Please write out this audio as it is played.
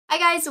Hi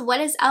guys, what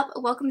is up?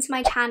 Welcome to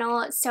my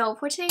channel. So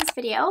for today's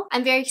video,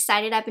 I'm very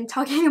excited. I've been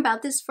talking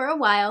about this for a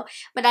while,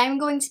 but I'm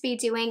going to be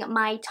doing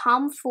my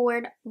Tom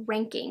Ford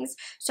rankings.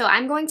 So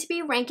I'm going to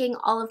be ranking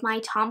all of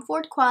my Tom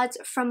Ford quads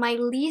from my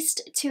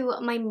least to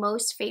my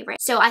most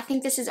favorite. So I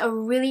think this is a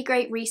really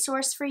great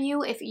resource for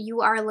you if you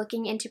are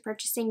looking into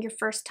purchasing your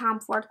first Tom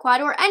Ford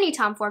quad or any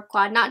Tom Ford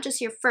quad, not just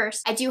your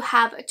first. I do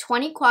have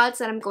 20 quads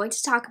that I'm going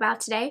to talk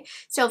about today.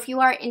 So if you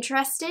are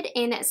interested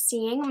in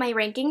seeing my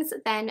rankings,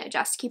 then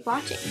just keep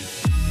watching.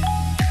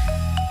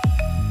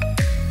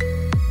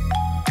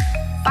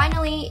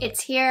 Finally,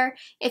 it's here.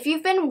 If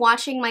you've been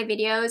watching my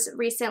videos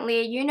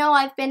recently, you know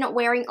I've been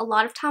wearing a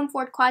lot of Tom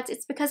Ford quads.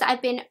 It's because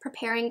I've been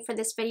preparing for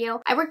this video.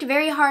 I worked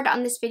very hard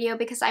on this video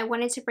because I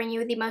wanted to bring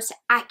you the most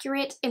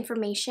accurate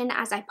information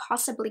as I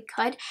possibly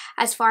could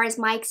as far as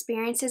my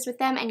experiences with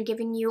them and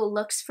giving you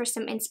looks for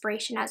some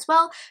inspiration as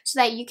well so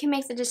that you can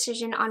make the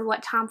decision on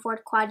what Tom Ford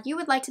quad you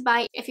would like to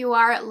buy if you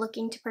are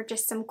looking to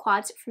purchase some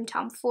quads from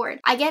Tom Ford.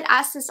 I get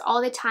asked this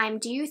all the time,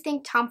 do you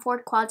think Tom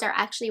Ford quads are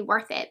actually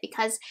worth it?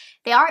 Because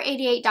they are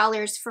 $88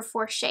 for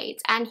 4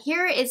 shades, and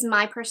here is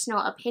my personal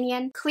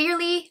opinion.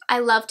 Clearly, I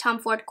love Tom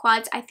Ford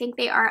quads. I think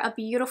they are a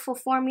beautiful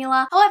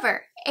formula.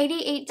 However,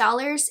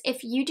 $88,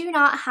 if you do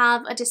not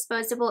have a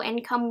disposable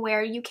income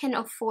where you can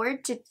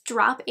afford to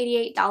drop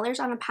 $88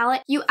 on a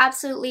palette, you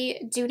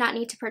absolutely do not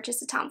need to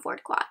purchase a Tom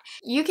Ford quad.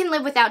 You can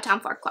live without Tom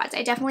Ford quads.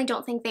 I definitely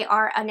don't think they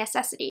are a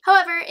necessity.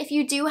 However, if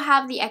you do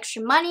have the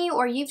extra money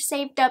or you've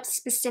saved up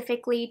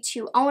specifically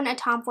to own a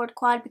Tom Ford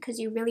quad because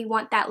you really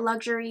want that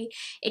luxury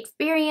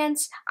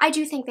experience, I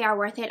do think they are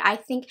worth it. I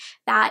think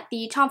that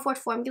the Tom Ford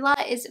formula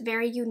is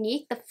very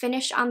unique. The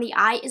finish on the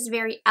eye is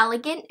very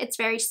elegant. It's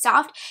very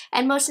soft,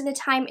 and most of the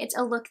time it's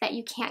a look that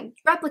you can't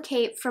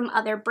replicate from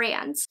other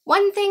brands.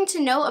 One thing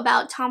to note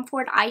about Tom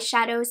Ford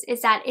eyeshadows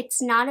is that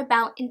it's not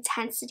about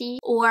intensity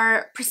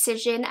or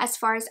precision as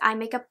far as eye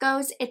makeup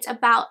goes. It's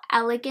about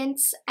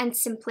elegance and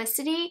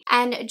simplicity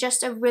and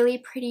just a really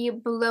pretty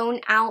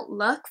blown out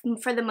look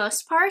for the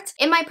most part.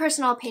 In my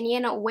personal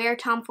opinion, where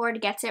Tom Ford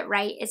gets it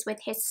right is with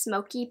his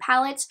smoky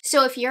palettes.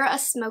 So if you're a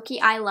smoky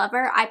eye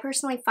lover, I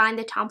personally find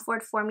the Tom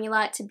Ford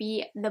formula to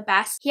be the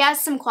best. He has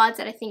some quads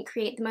that I think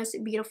create the most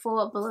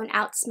beautiful blown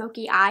out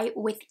smoky eye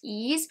with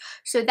ease.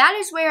 So that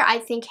is where I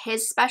think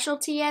his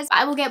specialty is.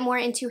 I will get more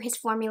into his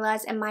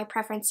formulas and my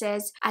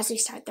preferences as we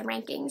start the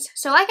rankings.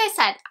 So like I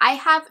said, I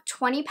have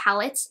 20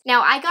 palettes.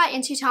 Now I got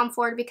into Tom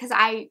Ford because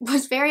I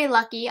was very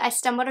lucky. I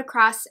stumbled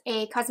across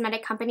a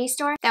cosmetic company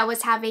store that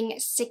was having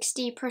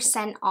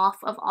 60% off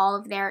of all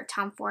of their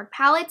Tom Ford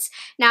palettes.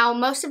 Now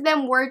most of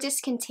them were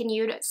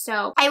discontinued,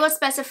 so I will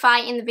specify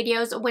in the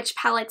videos which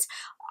palettes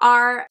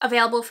are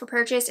available for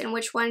purchase and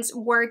which ones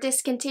were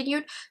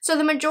discontinued. So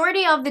the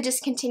majority of the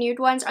discontinued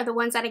ones are the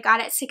ones that I got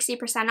at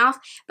 60% off,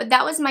 but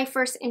that was my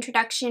first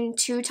introduction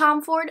to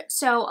Tom Ford.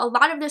 So a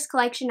lot of this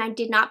collection I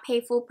did not pay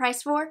full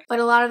price for, but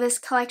a lot of this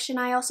collection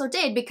I also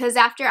did, because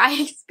after I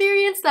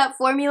experienced that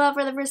formula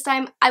for the first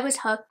time, I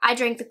was hooked. I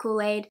drank the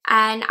Kool-Aid,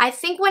 and I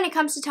think when it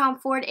comes to Tom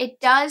Ford, it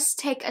does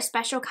take a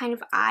special kind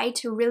of eye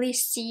to really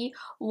see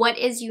what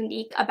is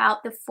unique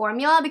about the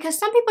formula, because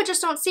some people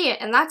just don't see it,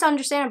 and that's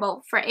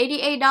understandable. For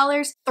 $88,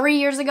 3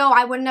 years ago,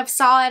 I wouldn't have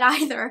saw it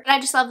either. But I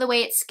just love the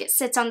way it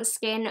sits on the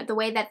skin, the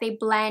way that they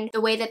blend,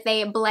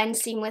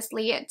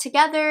 seamlessly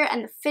together,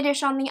 and the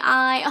finish on the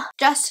eye. Oh,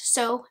 just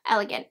so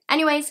elegant.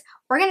 Anyways,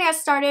 we're gonna get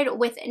started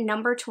with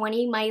number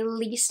 20, my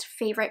least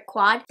favorite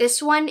quad.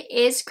 This one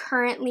is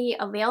currently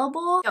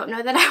available. Don't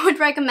know that I would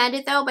recommend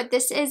it though, but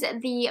this is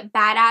the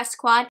Badass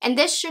quad. And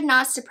this should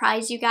not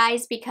surprise you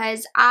guys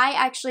because I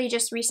actually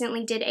just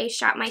recently did a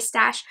Shop My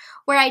Stash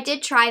where I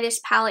did try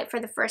this palette for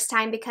the first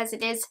time because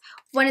it is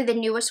one of the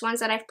newest ones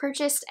that I've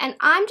purchased, and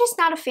I'm just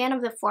not a fan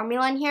of the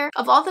formula in here.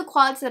 Of all the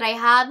quads that I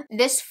have,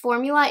 this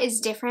formula is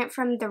different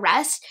from the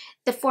rest.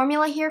 The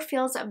formula here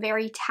feels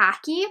very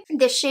tacky.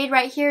 This shade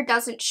right here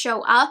doesn't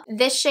show up.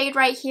 This shade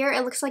right here,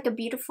 it looks like a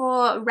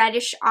beautiful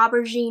reddish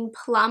aubergine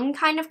plum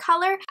kind of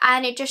color,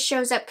 and it just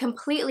shows up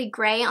completely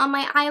gray on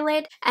my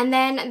eyelid. And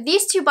then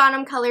these two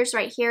bottom colors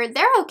right here,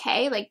 they're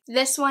okay. Like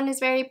this one is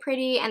very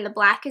pretty and the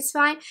black is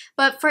fine,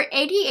 but for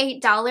 $88,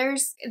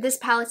 this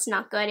palette's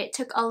not good. It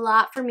took a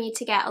lot for me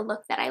to get a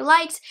look that I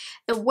liked.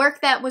 The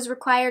work that was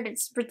required,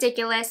 it's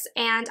ridiculous,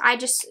 and I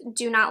just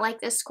do not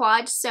like this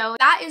quad. So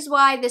that is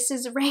why this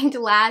is ranked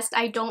last.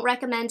 I don't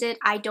recommend it.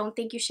 I don't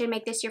think you should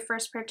make this your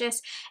first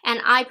purchase, and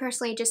I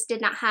personally just did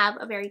not have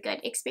a very good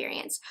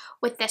experience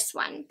with this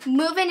one.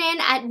 Moving in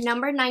at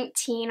number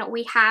 19,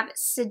 we have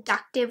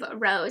Seductive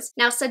Rose.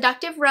 Now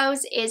Seductive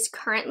Rose is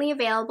currently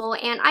available,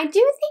 and I do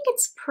think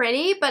it's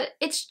pretty, but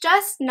it's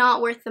just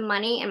not worth the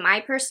money in my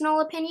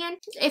personal opinion.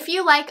 If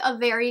you like a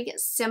very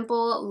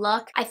simple look,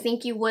 I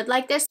think you would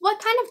like this.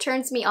 What kind of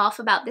turns me off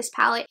about this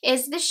palette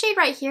is this shade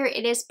right here.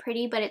 It is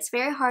pretty, but it's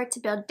very hard to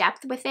build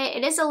depth with it.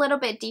 It is a little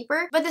bit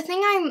deeper, but the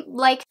thing I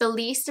like the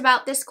least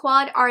about this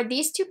quad are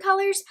these two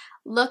colors.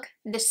 look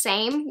the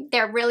same.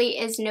 There really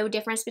is no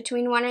difference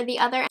between one or the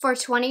other. For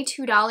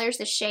 $22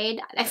 a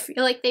shade, I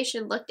feel like they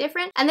should look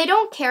different. And they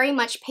don't carry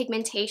much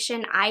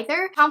pigmentation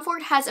either. Tom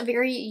Ford has a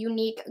very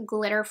unique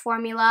glitter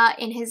formula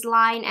in his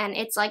line, and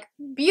it's like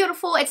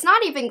beautiful. It's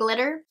not even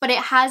glitter, but it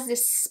has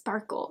this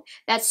sparkle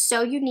that's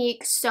so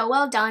unique, so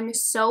well done,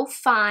 so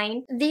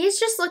fine. These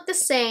just look the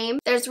same.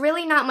 There's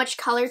really not much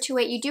color to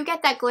it. You do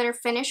get that glitter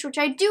finish, which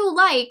I do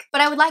like,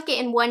 but I would like it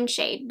in one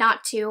shade,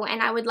 not two,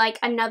 and I would like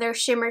another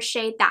shimmer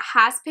shade that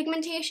has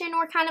pigmentation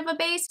or kind of a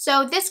base.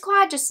 So this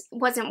quad just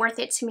wasn't worth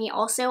it to me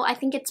also. I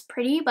think it's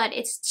pretty, but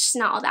it's just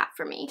not all that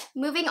for me.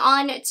 Moving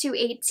on to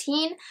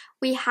 18,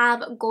 we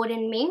have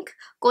Golden Mink.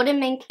 Golden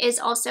Mink is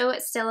also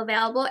still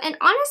available, and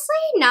honestly,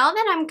 now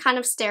that I'm kind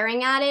of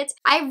staring at it,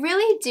 I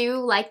really do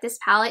like this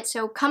palette.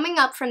 So coming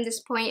up from this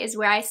point is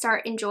where I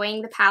start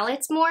enjoying the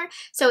palettes more.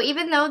 So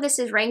even though this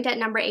is ranked at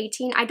number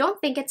 18, I don't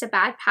think it's a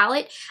bad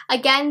palette.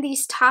 Again,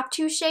 these top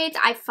two shades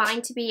I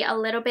find to be a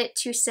little bit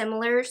too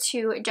similar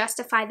to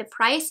justify the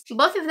price.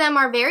 Both of them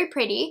are very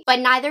pretty, but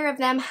neither of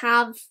them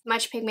have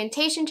much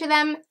pigmentation to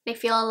them. They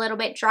feel a little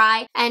bit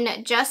dry,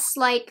 and just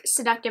like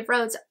Seductive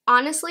Rose,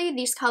 honestly,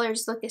 these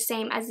colors look the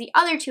same as the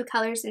other two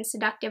colors in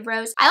Seductive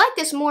Rose. I like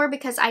this more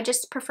because I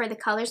just prefer the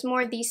colors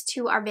more. These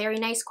two are very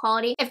nice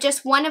quality. If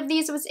just one of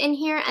these was in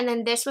here and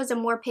then this was a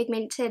more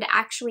pigmented,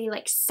 actually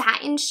like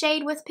satin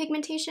shade with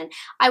pigmentation,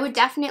 I would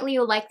definitely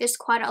like this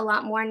quad a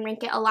lot more and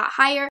rank it a lot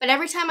higher. But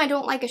every time I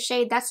don't like a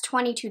shade, that's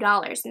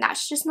 $22, and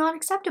that's just not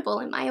acceptable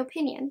in my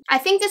opinion. I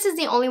think this is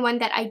the only one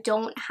that I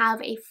don't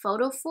have a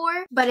photo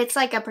for, but it's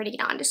like a pretty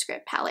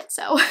nondescript palette,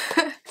 so.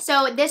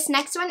 So this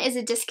next one is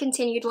a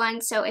discontinued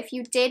one, so if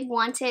you did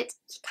want it,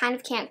 you kind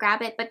of can't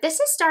grab it, but this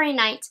is Starry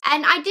Night,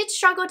 and I did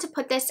struggle to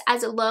put this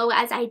as low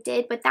as I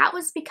did, but that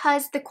was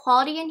because the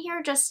quality in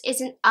here just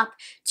isn't up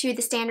to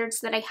the standards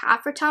that I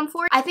have for Tom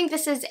Ford. I think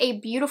this is a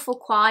beautiful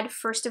quad,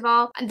 first of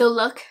all. The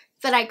look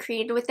that I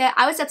created with it,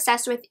 I was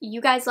obsessed with.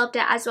 You guys loved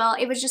it as well.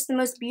 It was just the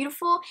most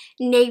beautiful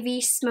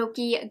navy,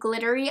 smoky,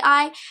 glittery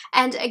eye,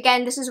 and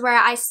again, this is where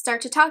I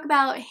start to talk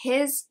about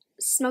his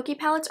smoky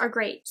palettes are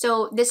great.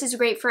 So this is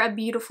great for a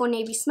beautiful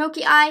navy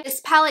smoky eye.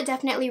 This palette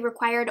definitely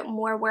required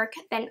more work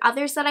than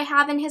others that I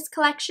have in his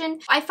collection.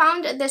 I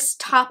found this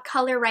top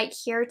color right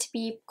here to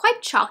be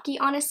quite chalky,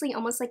 honestly,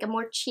 almost like a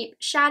more cheap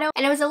shadow,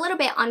 and it was a little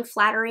bit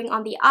unflattering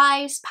on the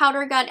eyes.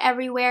 Powder got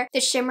everywhere. The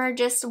shimmer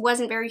just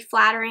wasn't very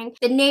flattering.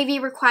 The navy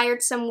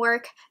required some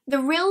work. The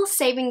real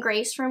saving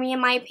grace for me, in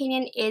my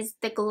opinion, is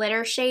the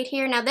glitter shade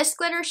here. Now this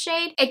glitter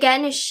shade,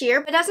 again, is sheer,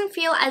 but it doesn't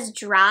feel as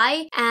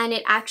dry, and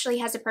it actually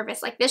has a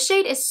purpose. Like this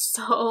shade is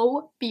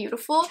so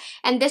beautiful,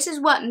 and this is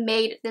what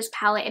made this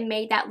palette and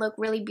made that look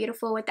really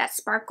beautiful with that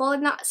sparkle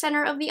in the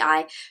center of the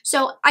eye.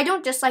 So I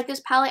don't dislike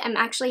this palette. I'm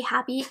actually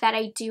happy that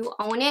I do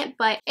own it,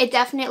 but it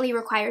definitely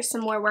requires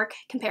some more work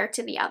compared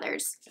to the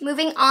others.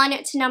 Moving on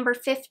to number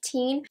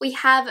 15, we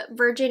have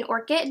Virgin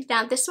Orchid.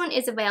 Now this one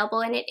is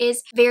available and it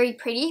is very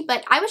pretty,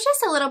 but I was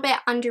just a little bit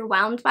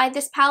underwhelmed by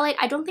this palette.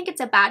 I don't think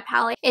it's a bad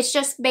palette. It's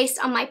just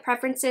based on my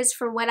preferences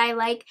for what I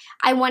like.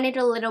 I wanted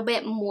a little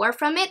bit more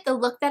from it. The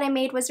look that I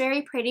made was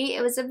very pretty.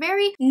 It was a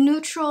very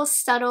neutral,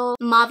 subtle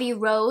mauve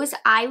rose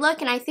eye look,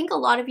 and I think a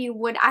lot of you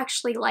would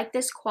actually like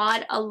this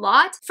quad a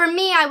lot. For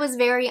me, I was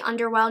very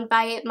underwhelmed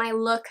by it. My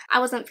look, I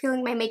wasn't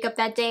feeling my makeup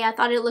that day. I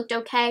thought it looked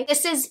okay.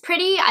 This is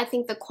pretty. I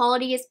think the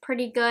quality is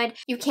pretty good.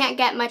 You can't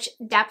get much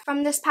depth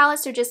from this palette,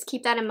 so just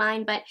keep that in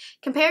mind, but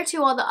compared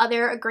to all the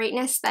other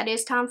greatness that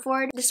is Tom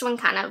Ford, this one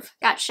kind of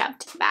got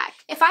shoved back.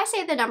 If I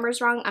say the numbers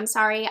wrong, I'm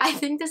sorry. I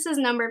think this is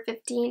number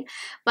 15,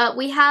 but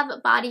we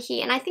have Body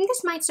Heat, and I think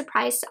this might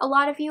surprise a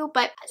lot of you,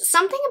 but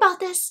something about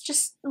this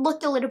just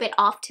looked a little bit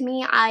off to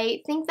me.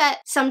 I think that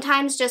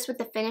sometimes just with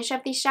the finish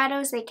of these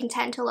shadows, they can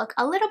tend to look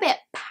a little bit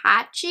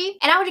patchy,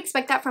 and I would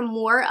expect that from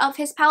more of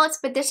his palettes,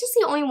 but this is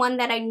the only one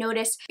that I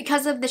noticed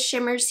because of the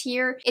shimmers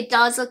here. It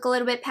does look a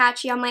little bit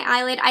patchy on my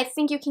eyelid. I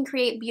think you can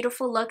create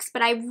beautiful looks,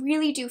 but I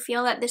really do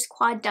feel that this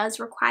quad does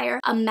require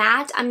a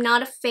matte. I'm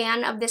not a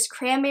fan of this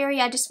cranberry.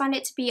 I just find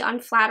it to be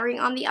unflattering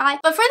on the eye,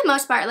 but for the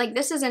most part, like,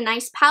 this is a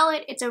nice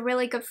palette. It's a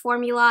really good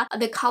formula.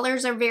 The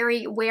colors are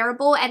very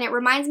wearable, and it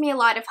reminds me a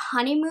lot of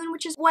Honeymoon,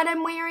 which is what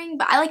I'm wearing,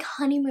 but I like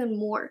Honeymoon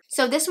more.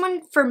 So this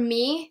one for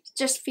me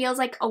just feels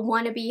like a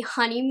wannabe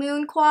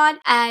Honeymoon quad,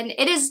 and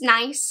it is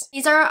nice.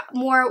 These are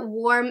more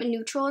warm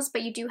neutrals,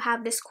 but you do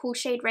have this cool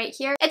shade right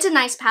here. It's a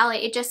nice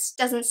palette. It just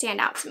doesn't stand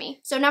out to me.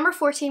 So number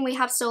 14, we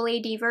have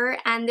Soleil Diver,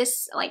 and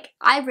this, like,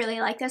 I really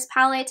like this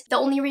palette. The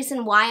only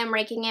reason why I'm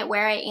ranking it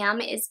where I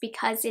am is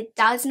because it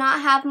does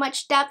not have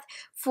much depth.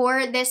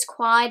 For this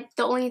quad,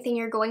 the only thing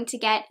you're going to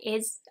get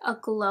is a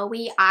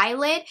glowy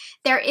eyelid.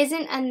 There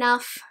isn't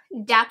enough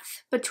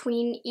depth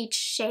between each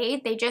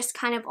shade. They just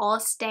kind of all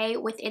stay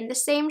within the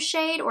same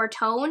shade or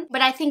tone.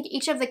 But I think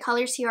each of the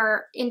colors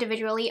here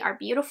individually are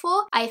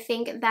beautiful. I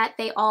think that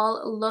they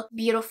all look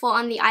beautiful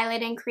on the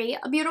eyelid and create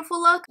a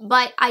beautiful look.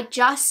 But I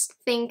just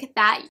think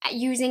that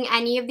using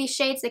any of these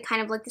shades, they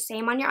kind of look the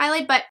same on your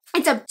eyelid. But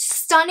it's a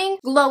stunning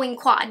glowing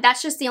quad.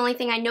 That's just the only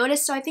thing I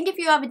noticed. So I think if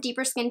you have a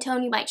deeper skin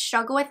tone, you might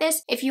struggle with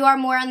this. If you are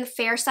more on the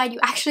fair side, you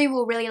actually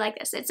will really like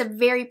this. It's a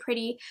very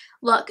pretty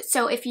look.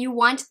 So if you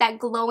want that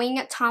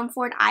glowing Tom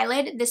Ford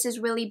eyelid, this is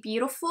really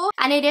beautiful.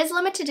 And it is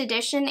limited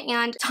edition,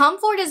 and Tom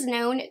Ford is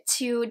known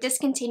to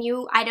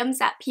discontinue items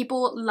that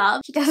people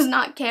love. He does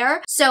not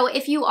care. So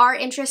if you are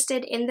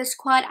interested in this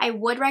quad, I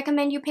would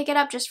recommend you pick it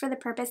up just for the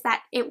purpose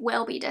that it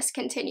will be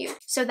discontinued.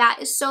 So that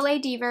is Soleil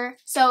Diver.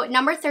 So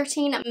number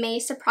 13 may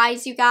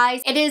surprise you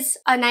guys. It is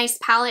a nice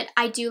palette.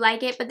 I do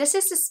like it, but this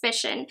is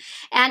Suspicion.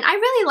 And I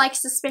really like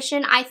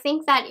Suspicion. I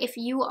think that if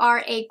you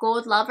are a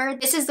gold lover,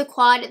 this is the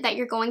quad that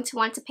you're going to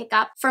want to pick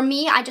up. For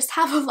me, I just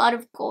have a lot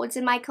of golds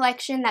in my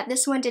collection that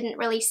this one didn't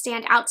really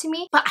stand out to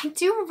me, but I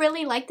do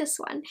really like this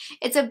one.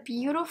 It's a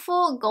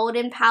beautiful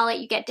golden palette.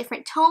 You get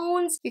different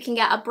tones. You can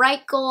get a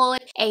bright gold,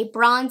 a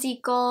bronzy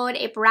gold,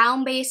 a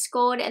brown base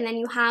gold, and then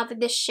you have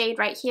this shade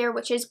right here,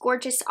 which is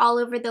gorgeous all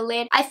over the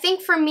lid. I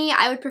think for me,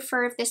 I would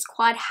prefer if this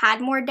quad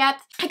had more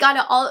depth. I got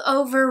it all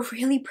over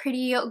really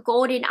pretty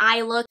golden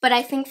eye look, but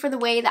I think for the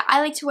way that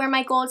I like to wear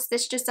my golds,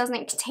 this just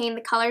doesn't contain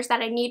the colors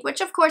that I need,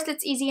 which of course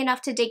it's easy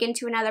enough to dig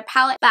into another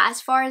palette. But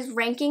as far as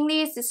ranking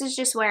these, this is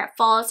just where it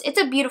falls. It's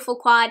a beautiful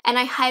quad, and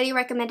I highly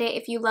recommend it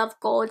if you love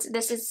golds.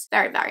 This is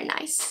very, very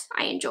nice.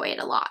 I enjoy it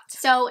a lot.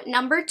 So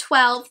number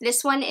 12,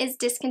 this one is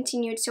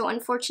discontinued, so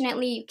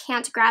unfortunately you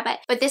can't grab it.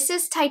 But this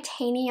is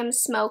Titanium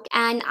Smoke,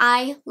 and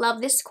I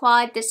love this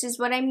quad. This is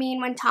what I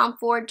mean when Tom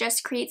Ford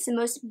just creates the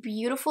most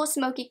beautiful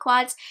smoky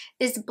quads.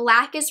 This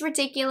black is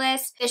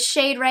ridiculous. This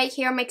shade right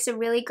here makes a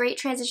really great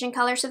transition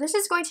color. So this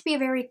is going to be a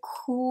very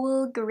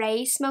cool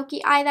gray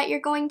smoky eye that you're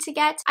going to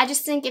get. I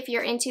just think if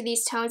you're into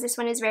these tones, this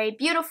one is very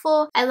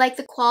beautiful. I like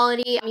the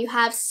quality. You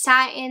have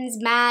satins,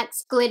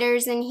 mattes,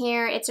 glitters in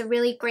here. It's a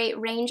really great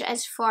range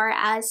as far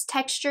as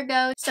texture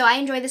goes. So I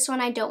enjoy this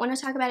one. I don't want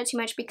to talk about it too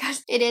much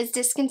because it is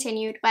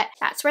discontinued, but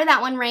that's where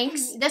that one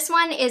ranks. This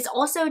one is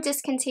also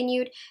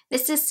discontinued.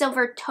 This is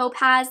Silver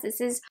Topaz.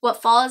 This is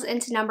what falls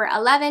into number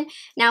 11.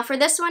 Now for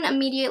this one,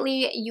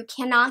 immediately you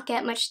cannot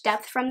get much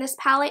depth from this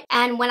palette.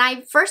 And when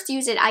I first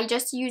used it, I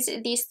just used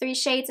these 3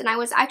 shades and I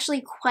was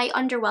actually quite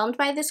underwhelmed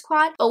by this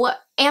quad. But what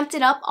amped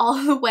it up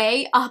all the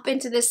way up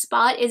into this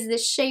spot is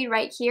this shade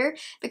right here,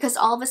 because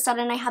all of a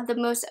sudden I have the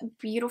most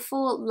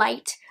beautiful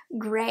light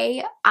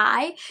gray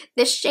eye.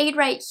 This shade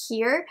right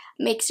here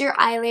makes your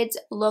eyelids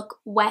look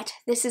wet.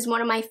 This is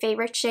one of my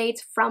favorite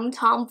shades from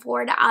Tom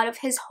Ford out of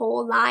his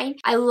whole line.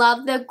 I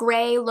love the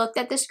gray look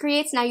that this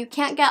creates. Now you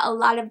can't get a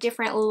lot of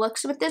different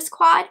looks with this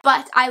quad,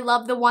 but I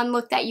love the one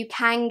look that you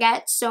can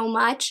get so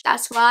much.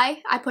 That's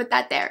why I put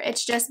that there.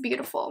 It's just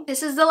beautiful.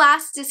 This is the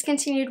last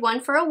discontinued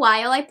one for a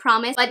while, I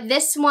promise, but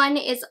this one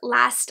is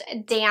Last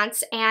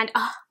Dance, and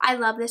I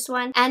love this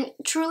one. And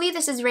truly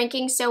this is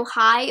ranking so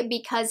high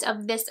because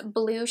of this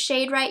blue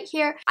shade right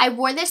here. I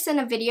wore this in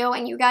a video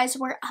and you guys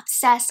were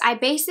obsessed. I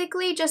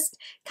basically just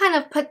kind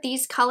of put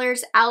these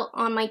colors out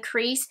on my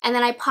crease and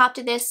then I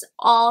popped this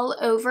all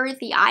over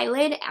the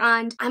eyelid,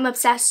 and I'm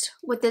obsessed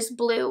with this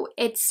blue.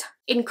 It's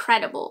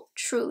incredible,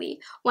 truly.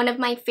 One of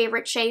my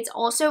favorite shades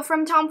also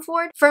from Tom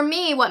Ford. For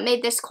me, what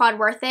made this quad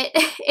worth it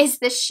is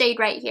this shade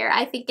right here.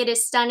 I think it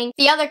is stunning.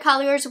 The other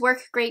colors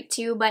work great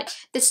too, but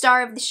the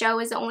star of the show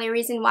is the only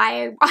reason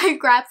why I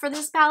grabbed for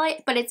this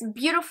palette, but it's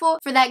beautiful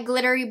for that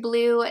glittery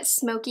blue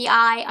smoky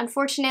eye.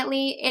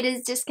 Unfortunately, it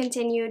is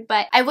discontinued,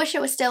 but I wish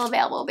it was still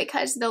available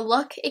because the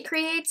look it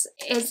creates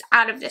is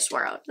out of this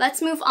world.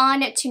 Let's move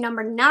on to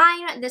number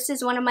 9. This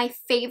is one of my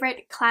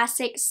favorite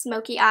classic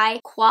smoky eye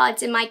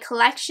quads in my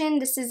collection.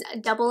 This is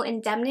Double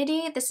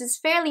Indemnity. This is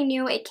fairly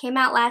new. It came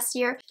out last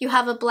year. You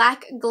have a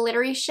black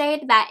glittery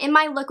shade that in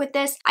my look with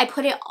this, I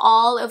put it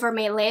all over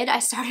my lid. I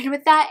started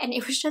with that and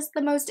it was just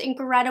the most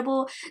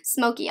incredible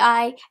smoky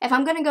eye. If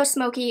I'm gonna go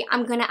smoky,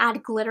 I'm gonna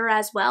add glitter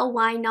as well.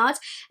 Why not?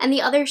 And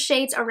the other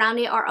shades around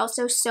it are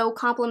also so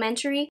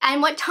complimentary.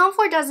 And what Tom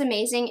Ford does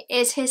amazing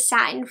is his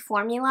satin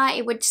formula.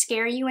 It would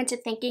scare you into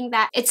thinking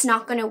that it's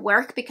not gonna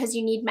work because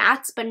you need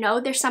mattes, but no,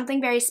 there's something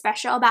very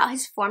special about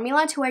his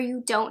formula to where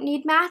you don't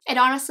need matte. It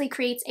honestly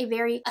creates a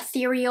very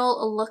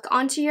ethereal look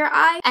onto your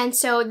eye. And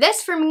so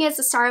this for me is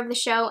the star of the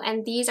show,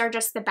 and these are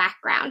just the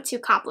background to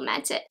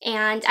complement it.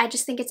 And I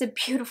just think it's a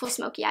beautiful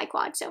smoky eye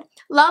quad. So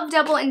love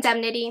Double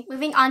Indemnity.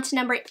 Moving on to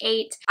number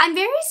 8. I'm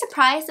very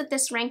surprised that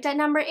this ranked at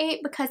number 8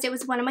 because it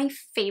was one of my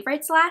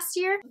favorites last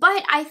year.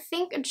 But I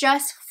think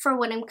just for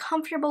what I'm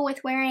comfortable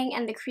with wearing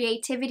and the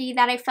creativity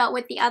that I felt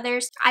with the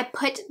others, I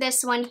put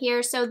this one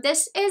here. So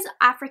this is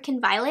African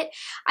Violet.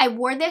 I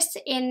wore this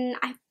in,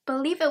 I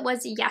believe it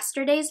was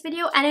yesterday's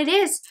video, and it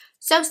is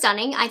so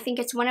stunning. I think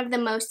it's one of the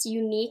most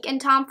unique in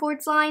Tom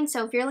Ford's line,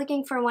 so if you're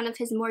looking for one of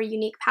his more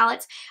unique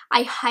palettes,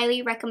 I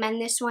highly recommend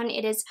this one.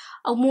 It is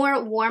a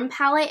more warm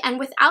palette, and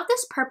without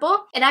this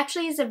purple, it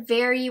actually is a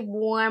very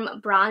warm,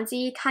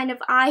 bronzy kind of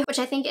eye, which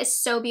I think is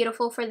so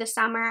beautiful for the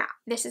summer.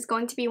 This is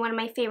going to be one of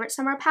my favorite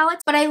summer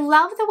palettes, but I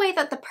love the way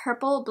that the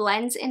purple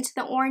blends into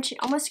the orange. It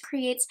almost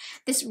creates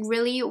this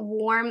really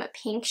warm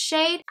pink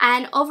shade,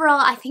 and overall,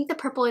 I think the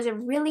purple is a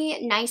really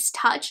nice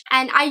touch,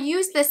 and I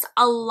used this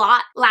a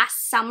lot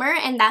last summer,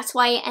 and that's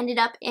why it ended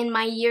up in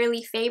my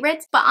yearly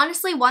favorites. But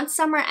honestly, once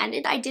summer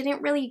ended, I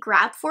didn't really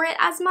grab for it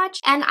as much,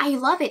 and I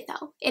love it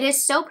though. It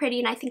is so pretty,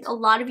 and I think a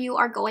lot of you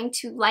are going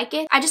to like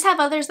it. I just have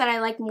others that I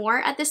like more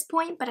at this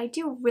point, but I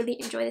do really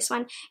enjoy this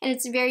one, and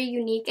it's very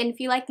unique, and if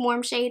you like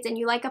warm shades and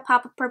you like a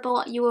pop of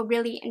purple, you will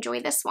really enjoy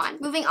this one.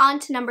 Moving on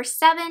to number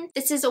 7.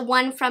 This is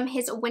one from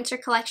his winter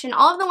collection.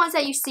 All of the ones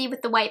that you see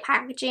with the white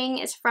packaging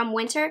is from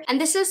winter, and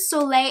this is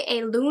Soleil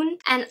et Lune,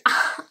 and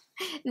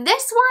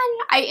this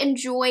one I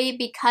enjoy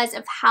because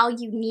of how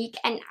unique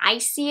and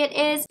icy it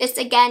is. This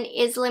again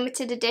is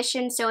limited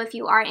edition, so if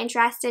you are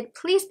interested,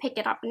 please pick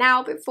it up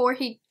now before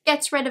he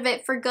gets rid of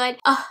it for good.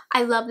 Oh,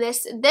 I love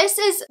this. This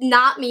is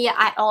not me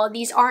at all.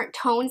 These aren't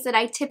tones that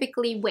I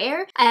typically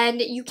wear,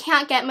 and you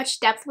can't get much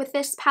depth with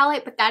this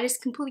palette, but that is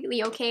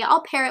completely okay.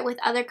 I'll pair it with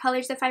other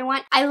colors if I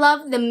want. I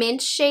love the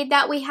mint shade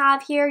that we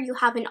have here. You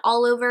have an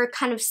all over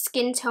kind of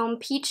skin tone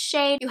peach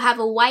shade. You have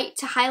a white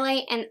to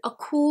highlight and a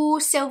cool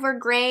silver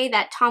gray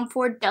that Tom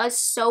Ford does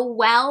so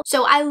well.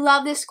 So I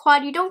love this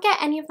quad. You don't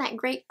get any of that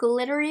great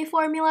glittery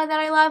formula that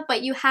I love,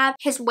 but you have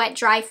his wet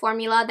dry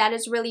formula that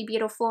is really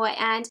beautiful,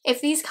 and if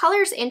these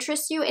colors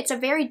interest you, it's a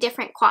very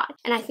different quad,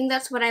 and I think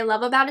that's what I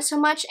love about it so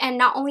much. And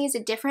not only is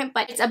it different,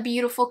 but it's a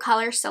beautiful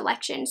color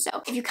selection.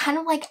 So if you kind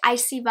of like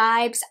icy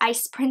vibes,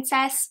 Ice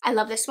Princess, I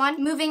love this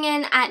one. Moving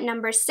in at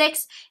number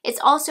 6, it's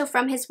also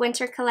from his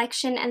winter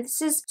collection, and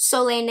this is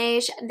Soleil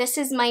Neige. This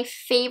is my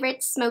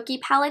favorite smoky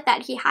palette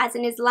that he has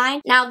in his line.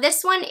 Now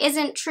this one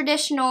isn't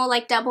traditional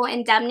like Double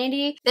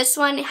Indemnity. This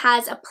one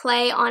has a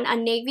play on a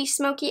navy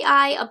smoky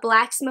eye, a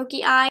black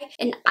smoky eye,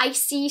 an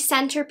icy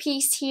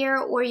centerpiece here,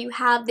 or you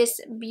have this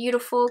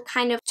beautiful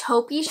kind of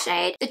taupey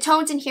shade. The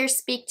tones in here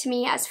speak to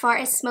me as far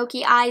as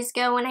smoky eyes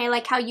go, and I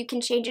like how you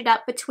can change it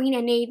up between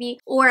a navy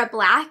or a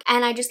black,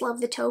 and I just love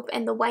the taupe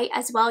and the white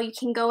as well. You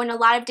can go in a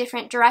lot of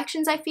different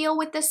directions, I feel,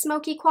 with this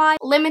smoky quad.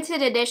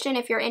 Limited edition,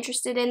 if you're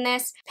interested in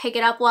this, pick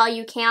it up while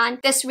you can.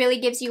 This really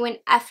gives you an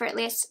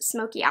effortless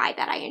smoky eye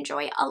that I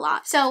enjoy a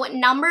lot. So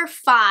number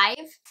 5,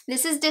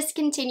 this is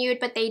Discontinued,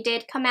 but they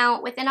did come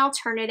out with an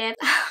alternative.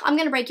 I'm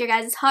gonna break your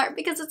guys' heart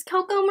because it's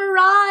Coco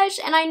Mirage,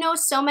 and I know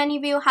so many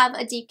of you have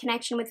a deep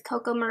connection with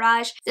Coco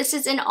Mirage. This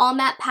is an all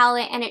matte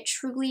palette, and it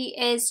truly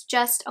is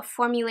just a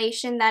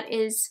formulation that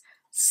is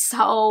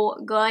so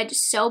good,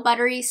 so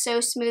buttery,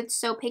 so smooth,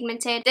 so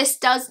pigmented. This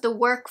does the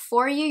work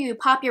for you. You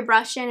pop your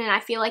brush in, and I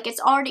feel like it's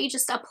already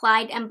just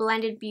applied and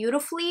blended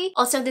beautifully.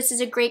 Also, this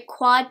is a great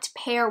quad to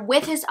pair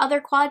with his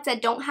other quads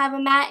that don't have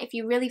a matte if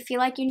you really feel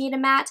like you need a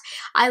matte.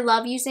 I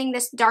love using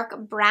this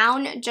dark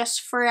brown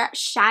just for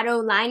shadow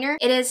liner.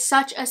 It is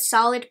such a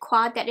solid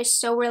quad that is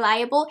so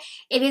reliable.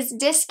 It is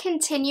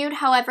discontinued,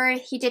 however,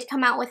 he did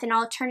come out with an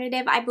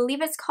alternative. I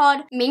believe it's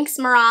called Minx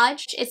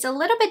Mirage. It's a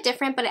little bit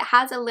different, but it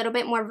has a little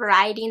bit more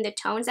variety in the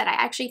tones that I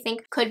actually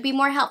think could be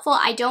more helpful.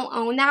 I don't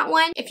own that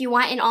one. If you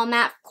want an all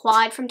matte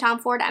quad from Tom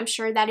Ford, I'm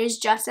sure that is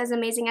just as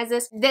amazing as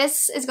this.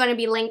 This is going to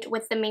be linked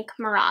with the Minx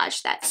Mirage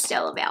that's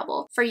still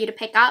available for you to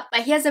pick up,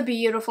 but he has a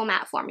beautiful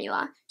matte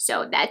formula.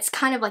 So that's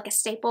kind of like a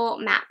staple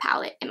matte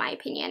palette in my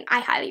opinion. I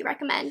highly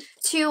recommend.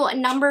 To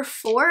number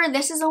 4,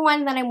 this is the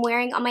one that I'm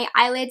wearing on my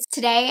eyelids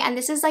today, and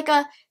this is like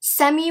a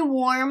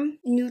semi-warm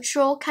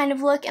neutral kind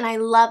of look, and I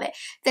love it.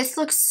 This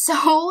looks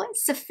so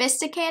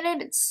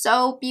sophisticated. It's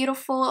so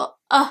beautiful.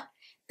 Ugh.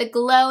 The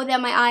glow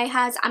that my eye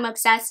has, I'm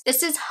obsessed.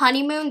 This is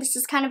Honeymoon. This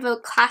is kind of a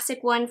classic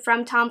one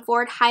from Tom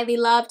Ford, highly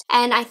loved,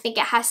 and I think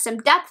it has some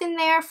depth in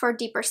there for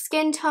deeper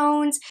skin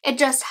tones. It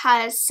just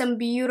has some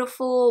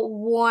beautiful,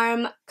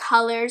 warm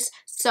colors,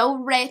 so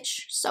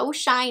rich, so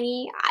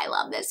shiny. I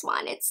love this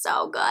one. It's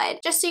so good.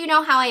 Just so you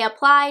know how I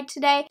applied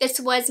today, this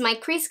was my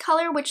crease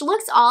color, which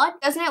looks odd.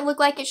 Doesn't it look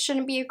like it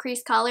shouldn't be a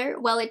crease color?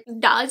 Well, it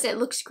does. It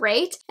looks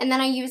great. And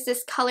then I used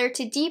this color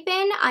to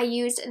deepen. I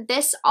used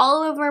this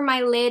all over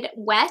my lid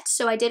wet,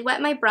 so I did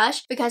wet my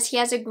brush because he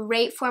has a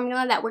great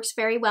formula that works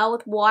very well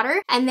with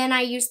water. And then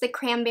I used the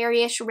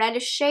cranberry-ish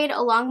reddish shade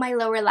along my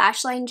lower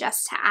lash line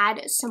just to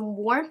add some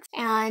warmth.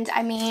 And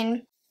I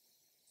mean,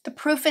 the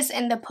proof is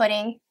in the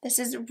pudding. This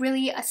is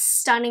really a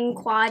stunning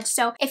quad.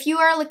 So if you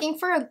are looking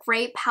for a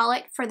great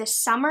palette for the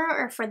summer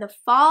or for the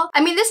fall,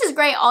 I mean, this is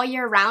great all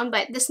year round,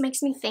 but this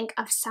makes me think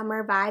of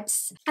summer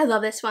vibes. I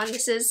love this one.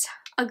 This is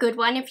a good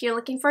one if you're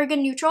looking for a good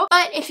neutral.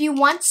 But if you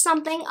want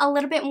something a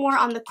little bit more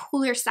on the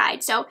cooler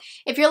side, so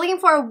if you're looking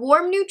for a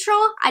warm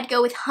neutral, I'd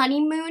go with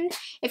Honeymoon.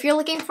 If you're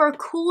looking for a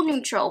cool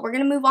neutral, we're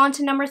gonna move on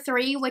to number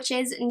 3, which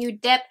is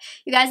Nude Dip.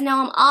 You guys know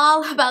I'm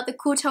all about the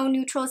cool tone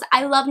neutrals.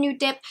 I love Nude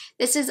Dip.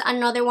 This is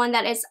another one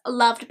that is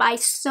loved by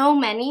so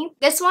many.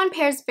 This one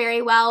pairs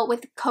very well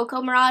with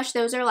Cocoa Mirage.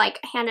 Those are like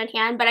hand in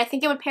hand, but I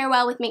think it would pair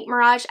well with Mink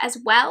Mirage as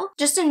well.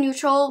 Just a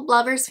neutral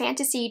lover's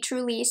fantasy,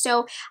 truly.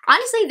 So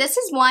honestly, this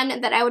is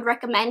one that I would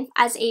recommend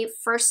as a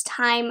first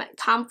time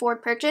Tom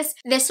Ford purchase.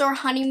 This or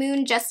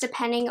Honeymoon, just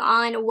depending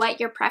on what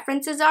your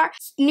preferences are.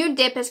 Nude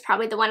Dip is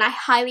probably the one I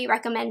highly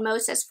recommend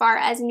most as far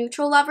as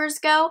neutral lovers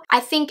go. I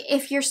think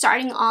if you're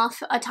starting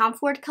off a Tom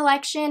Ford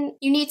collection,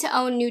 you need to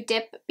own Nude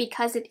Dip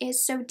because it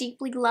is so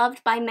deeply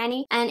loved by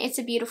many and it's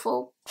a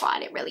beautiful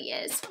quad, it really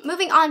is.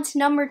 Moving on to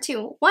number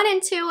 2. 1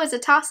 and 2 is a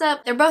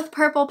toss-up. They're both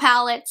purple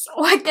palettes.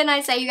 What can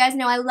I say? You guys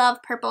know I love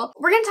purple.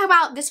 We're gonna talk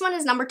about, this one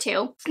is number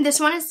 2. This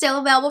one is still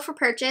available for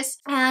purchase,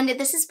 and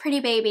this is Pretty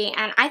Baby.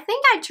 And I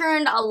think I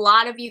turned a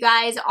lot of you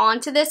guys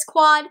onto this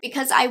quad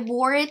because I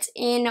wore it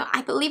in,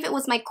 I believe it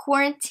was my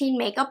quarantine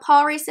makeup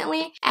haul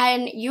recently,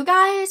 and you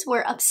guys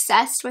were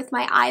obsessed with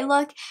my eye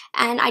look,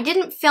 and I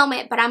didn't film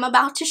it, but I'm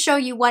about to show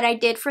you what I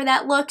did for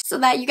that look so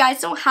that you guys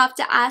don't have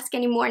to ask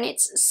anymore, and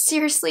it's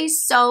seriously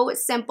so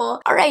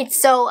simple. Alright,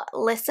 so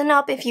listen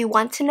up if you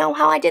want to know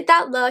how I did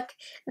that look.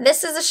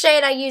 This is the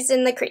shade I used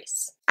in the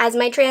crease as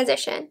my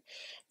transition.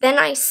 Then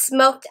I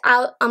smoked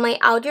out on my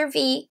outer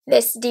V,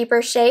 this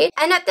deeper shade.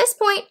 And at this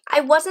point, I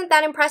wasn't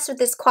that impressed with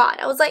this quad.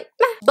 I was like,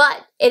 meh.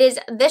 But it is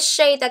this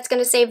shade that's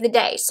going to save the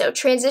day. So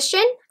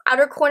transition,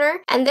 outer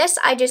corner, and this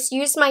I just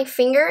used my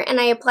finger and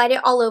I applied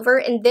it all over,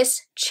 and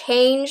this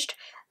changed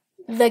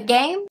the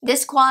game.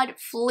 This quad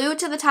flew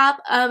to the top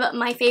of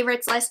my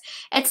favorites list.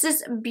 It's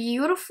this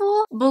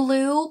beautiful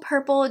blue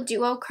purple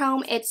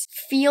duochrome. It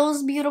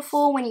feels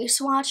beautiful when you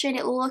swatch it.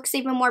 It looks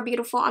even more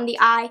beautiful on the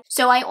eye.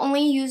 So I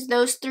only used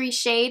those 3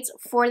 shades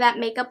for that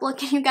makeup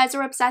look, and you guys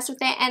are obsessed with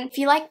it. And if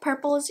you like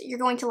purples, you're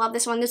going to love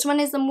this one. This one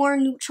is the more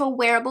neutral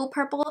wearable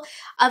purple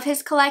of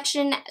his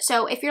collection.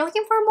 So if you're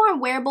looking for a more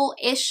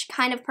wearable-ish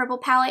kind of purple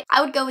palette,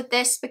 I would go with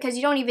this because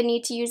you don't even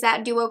need to use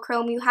that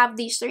duochrome. You have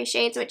these 3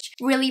 shades which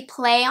really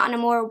play on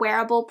a more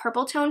wearable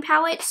purple tone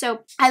palette. So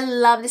I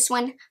love this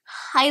one.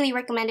 Highly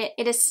recommend it.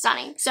 It is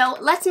stunning. So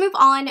let's move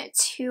on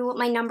to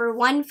my number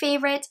 1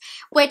 favorite,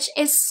 which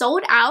is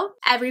sold out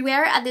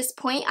everywhere at this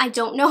point. I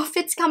don't know if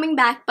it's coming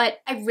back, but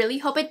I really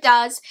hope it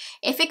does.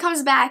 If it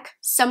comes back,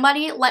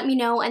 somebody let me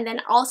know and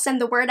then I'll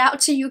send the word out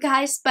to you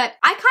guys. But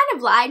I kind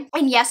of lied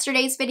in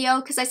yesterday's video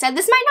because I said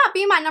this might not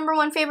be my number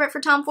 1 favorite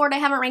for Tom Ford. I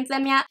haven't ranked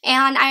them yet.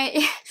 And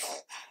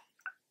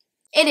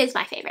it is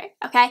my favorite,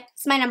 okay?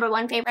 It's my number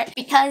 1 favorite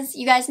because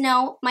you guys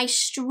know my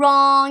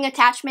strong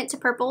attachment to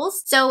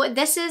purples. So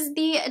this is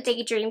the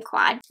Daydream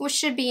quad, which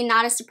should be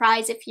not a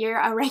surprise if you're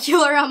a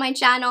regular on my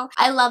channel.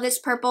 I love this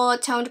purple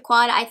toned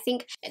quad. I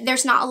think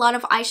there's not a lot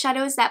of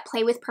eyeshadows that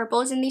play with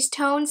purples in these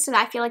tones, so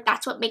I feel like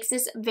that's what makes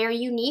this very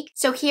unique.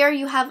 So here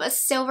you have a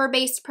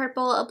silver-based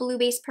purple, a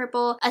blue-based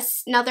purple,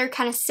 another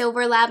kind of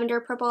silver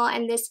lavender purple,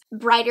 and this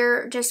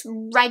brighter, just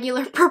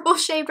regular purple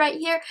shade right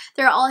here.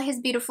 They're all his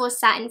beautiful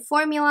satin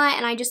formula,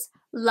 and I just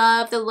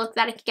love the look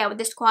that I could get with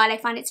this quad. I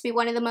find it to be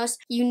one of the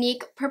most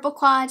unique purple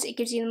quads. It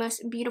gives you the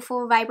most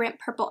beautiful, vibrant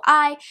purple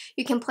eye.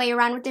 You can play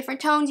around with different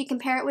tones. You can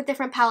pair it with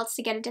different palettes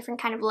to get a different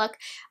kind of look.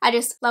 I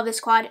just love this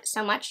quad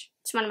so much.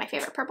 It's one of my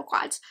favorite purple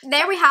quads.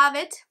 There we have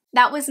it.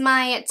 That was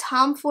my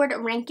Tom Ford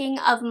ranking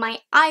of my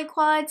eye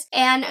quads,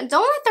 and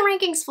don't let the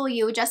rankings fool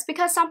you. Just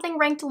because something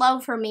ranked low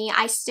for me,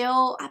 I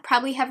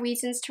probably have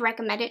reasons to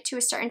recommend it to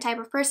a certain type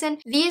of person.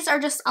 These are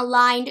just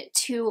aligned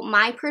to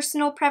my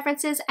personal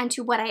preferences and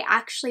to what I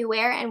actually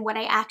wear and what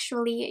I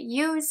actually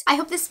use. I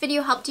hope this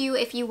video helped you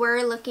if you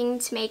were looking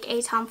to make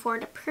a Tom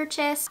Ford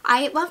purchase.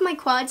 I love my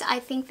quads. I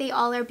think they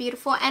all are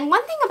beautiful, and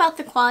one thing about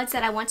the quads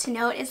that I want to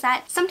note is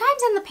that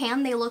sometimes in the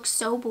pan they look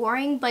so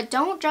boring, but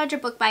don't judge a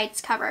book by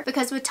its cover,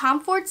 because with Tom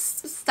Ford's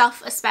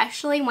stuff,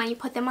 especially when you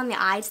put them on the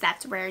eyes,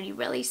 that's where you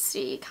really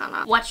see kind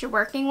of what you're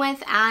working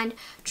with. And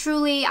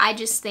truly, I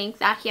just think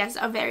that he has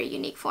a very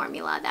unique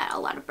formula that a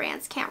lot of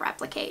brands can't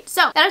replicate.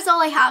 So that is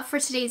all I have for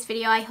today's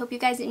video. I hope you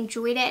guys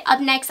enjoyed it. Up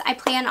next, I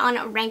plan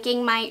on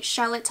ranking my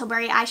Charlotte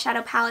Tilbury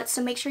eyeshadow palette,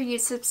 so make sure you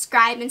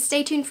subscribe and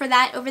stay tuned for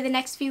that over the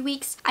next few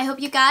weeks. I hope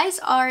you guys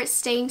are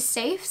staying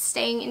safe,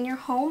 staying in your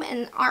home,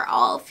 and are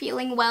all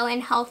feeling well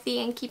and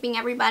healthy and keeping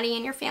everybody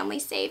in your family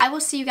safe. I will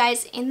see you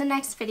guys in the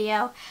next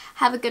video.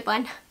 Have a good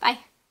one.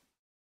 Bye.